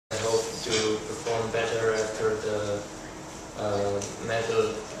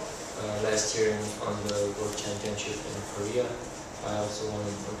last year on the World Championship in Korea. I also won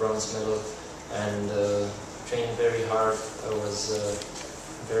a bronze medal and trained very hard. I was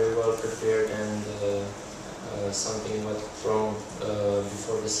very well prepared, and something went wrong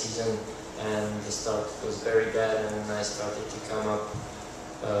before the season, and the start was very bad, and I started to come up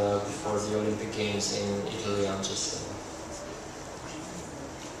before the Olympic Games in Italy. I'm just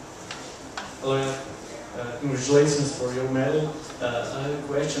Hello, congratulations for your medal. I have a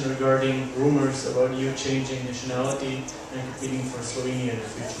question regarding rumors about you changing nationality and competing for Slovenia in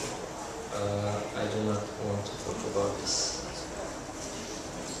the future. I do not want to talk about this.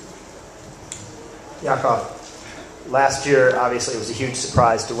 Jakov, last year obviously it was a huge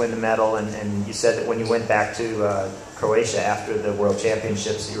surprise to win the medal, and you said that when you went back to Croatia after the World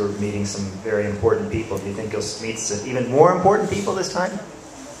Championships you were meeting some very important people. Do you think you'll meet some even more important people this time?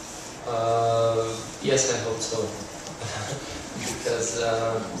 Yes, I hope so. Because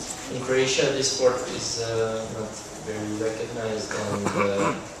in Croatia this sport is not very recognized,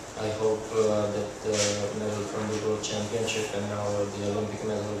 and I hope that the medal from the World Championship and now the Olympic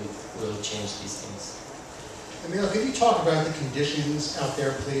medal will change these things. Emil, could you talk about the conditions out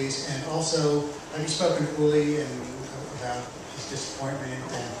there, please? And also, have you spoken to Uli and about his disappointment,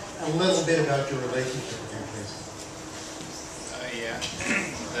 and a little bit about your relationship with him, please? Yeah.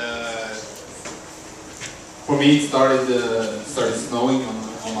 For me, it started snowing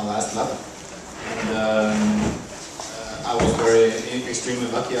on my last lap, and I was extremely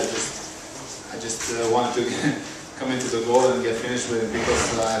lucky. I just wanted to come into the goal and get finished with it,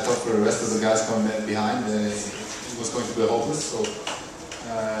 because I thought for the rest of the guys coming behind it was going to be hopeless. So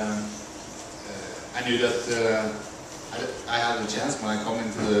I knew that I had a chance when I come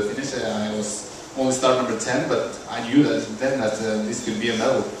into the finish. I was only start number 10, but I knew that then that this could be a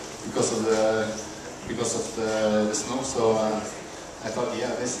medal because of the snow. So I thought,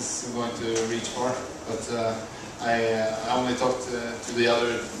 yeah, this is going to reach far. But I only talked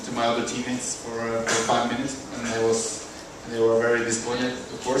to my other teammates for 5 minutes, and they were very disappointed,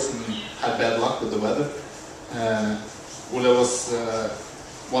 of course, and had bad luck with the weather. Ule was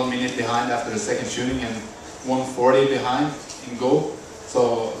 1 minute behind after the second shooting and 1:40 behind in goal.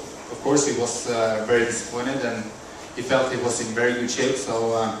 So of course he was very disappointed, and he felt he was in very good shape.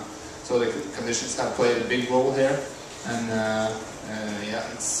 So the conditions have played a big role here, and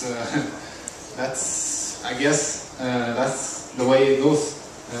yeah, it's I guess that's the way it goes.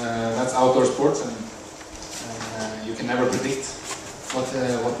 That's outdoor sports, and you can never predict what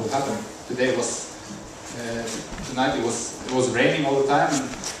will happen. Tonight it was raining all the time,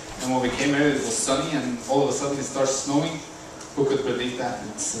 and when we came here it was sunny, and all of a sudden it starts snowing. Who could predict that?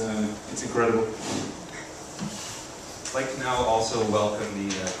 It's incredible. I'd like to now also welcome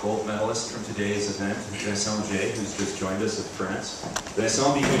the gold medalist from today's event, Vincent, who's just joined us at France.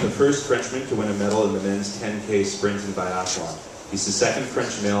 Vincent became the first Frenchman to win a medal in the men's 10K sprint and biathlon. He's the second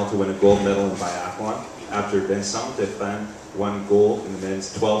French male to win a gold medal in biathlon, after Vincent won gold in the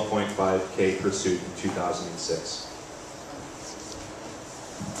men's 12.5K pursuit in 2006.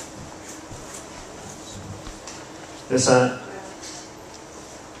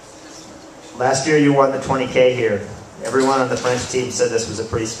 Last year you won the 20K here. Everyone on the French team said this was a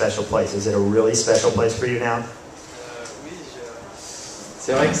pretty special place. Is it a really special place for you now? Oui,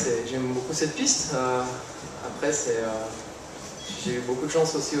 c'est vrai que j'aime beaucoup cette piste. Après, j'ai eu beaucoup de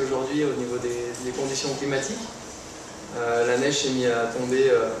chance aussi aujourd'hui au niveau des conditions climatiques. La neige s'est mise à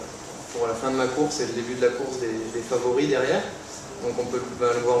tomber pour la fin de ma course et le début de la course des favoris derrière. Donc on peut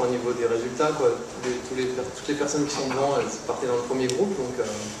le voir au niveau des résultats, quoi. Toutes les personnes qui sont devant, elles partaient dans le premier groupe. Donc,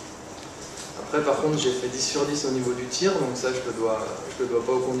 après, par contre, j'ai fait 10 sur 10 au niveau du tir, donc ça, je le dois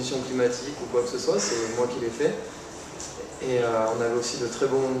pas aux conditions climatiques ou quoi que ce soit, c'est moi qui l'ai fait. Et on avait aussi de très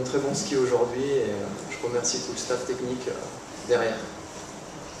bons skis aujourd'hui, et je remercie tout le staff technique derrière.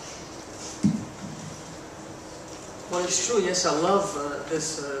 Well, it's true. Yes, I love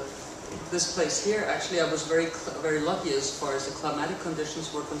this place here. Actually, I was very lucky as far as the climatic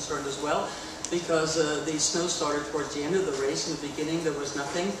conditions were concerned as well, because the snow started towards the end of the race. In the beginning, there was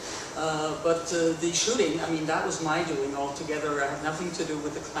nothing. But the shooting, I mean, that was my doing altogether. I had nothing to do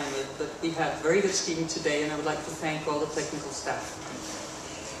with the climate. But we had very good skiing today, and I would like to thank all the technical staff.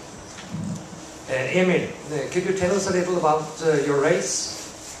 Emil, could you tell us a little about your race?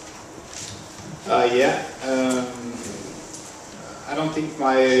 Yeah. I don't think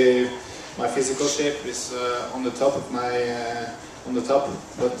my physical shape is on the top,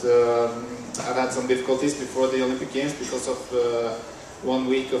 but I've had some difficulties before the Olympic Games because of 1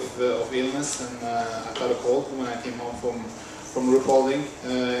 week of illness, and I got a cold when I came home from RuPauling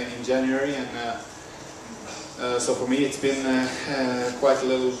in January, and So for me, it's been quite a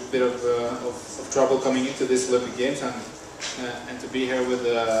little bit of trouble coming into this Olympic Games, and to be here with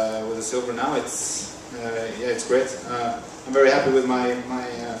the silver now, it's great. I'm very happy with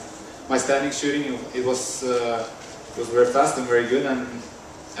my standing shooting. It was very fast and very good, and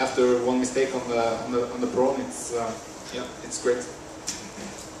after one mistake on the prone, it's great.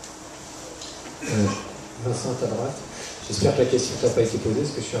 Vincent à droite. J'espère que la question ne t'a pas été posée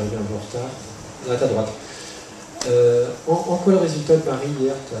parce que je suis arrivé un peu en retard. Là, à droite. En quoi le résultat de Paris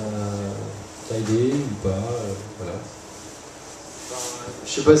hier t'a aidé ou pas voilà.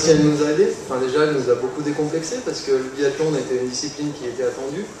 Je sais pas si elle nous a aidé. Enfin, déjà, elle nous a beaucoup décomplexé parce que le biathlon était une discipline qui était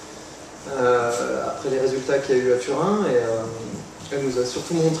attendue après les résultats qu'il y a eu à Turin, et elle nous a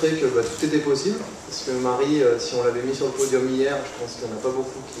surtout montré que tout était possible. Parce que Marie, si on l'avait mis sur le podium hier, je pense qu'il n'y en a pas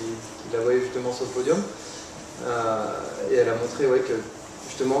beaucoup qui la voyaient justement sur le podium. Et elle a montré que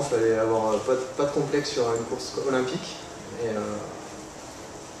justement il fallait avoir pas de complexe sur une course olympique, et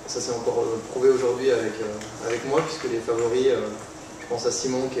ça s'est encore prouvé aujourd'hui avec moi, puisque les favoris, je pense à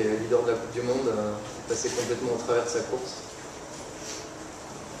Simon qui est leader de la Coupe du Monde, est passé complètement au travers de sa course.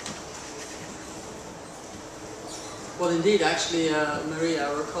 Well, indeed, actually, Maria,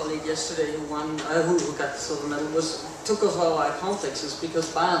 our colleague yesterday, who got the silver medal, took off all our complexes, because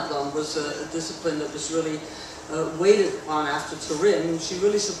biathlon was a discipline that was really waited upon after Turin. She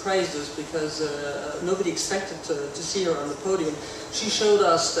really surprised us because nobody expected to see her on the podium. She showed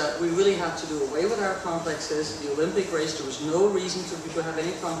us that we really had to do away with our complexes. The Olympic race, there was no reason to have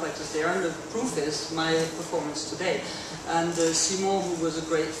any complexes there, and the proof is my performance today. And Simon, who was a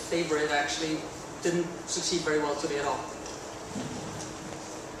great favorite, actually didn't succeed very well today at all.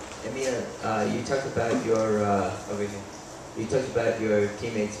 Emil, you talked about your You talked about your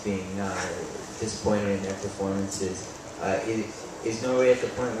teammates being disappointed in their performances. Is Norway at the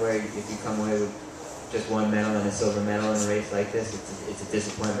point where if you come away with just one medal and a silver medal in a race like this, it's a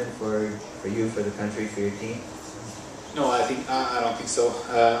disappointment for you, for the country, for your team? No, I don't think so.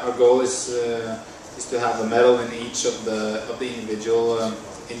 Our goal is to have a medal in each of the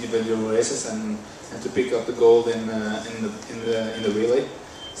individual races, and to pick up the gold in the relay.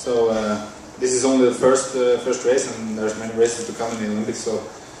 So this is only the first race, and there's many races to come in the Olympics.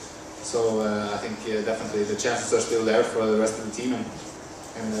 So I think definitely the chances are still there for the rest of the team,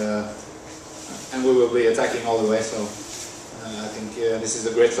 and we will be attacking all the way. So I think this is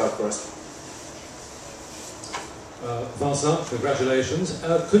a great start for us. Vincent, congratulations.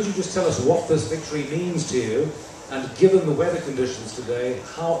 Could you just tell us what this victory means to you? And given the weather conditions today,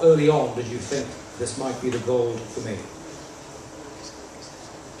 how early on did you think this might be the gold for me?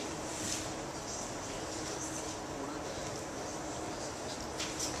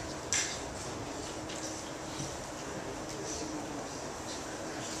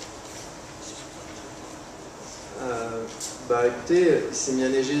 Écoutez, il s'est mis à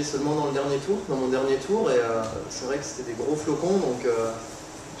neiger seulement dans mon dernier tour, et c'est vrai que c'était des gros flocons, donc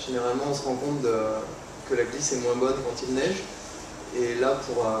généralement on se rend compte que la glisse est moins bonne quand il neige. Et là,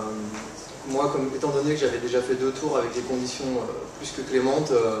 pour moi, étant donné que j'avais déjà fait 2 tours avec des conditions plus que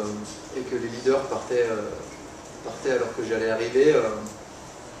clémentes, et que les leaders partaient alors que j'allais arriver,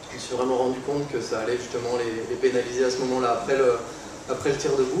 je me suis vraiment rendu compte que ça allait justement les pénaliser à ce moment-là, après le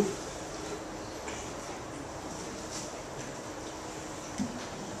tir debout.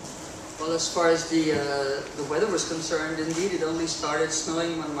 Well, as far as the weather was concerned, indeed, it only started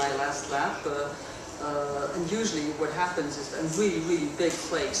snowing on my last lap. And usually what happens is, and really, really big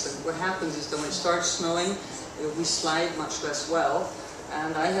flakes, and what happens is that when it starts snowing, we slide much less well.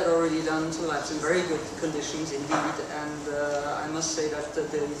 And I had already done 2 laps in very good conditions indeed, and I must say that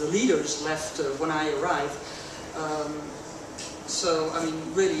the leaders left when I arrived. So, I mean,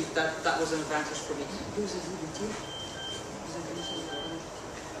 really, that was an advantage for me. Who's it?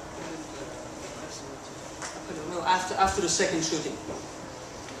 No, after the second shooting.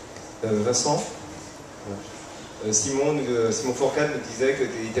 Vincent, Simon Fourcade me disait que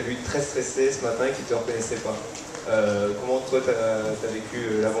tu as vu très stressé ce matin et qu'il ne te reconnaissait pas. Comment toi tu as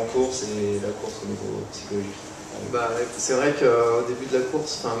vécu l'avant-course et la course au niveau psychologique? C'est vrai qu'au début de la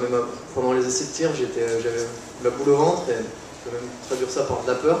course, même pendant les essais de tir, j'avais la boule au ventre, et je peux même traduire ça par de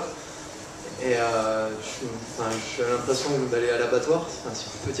la peur. Et j'ai l'impression d'aller à l'abattoir, si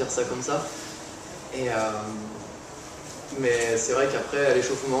on peut dire ça comme ça. Mais c'est vrai qu'après, à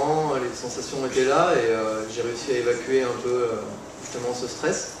l'échauffement, les sensations étaient là, et j'ai réussi à évacuer un peu justement ce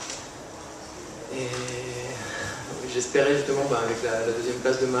stress. Et j'espérais justement, avec la deuxième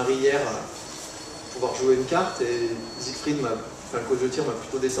place de Marie hier, pouvoir jouer une carte, et Siegfried, le coach de tir, m'a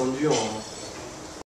plutôt descendu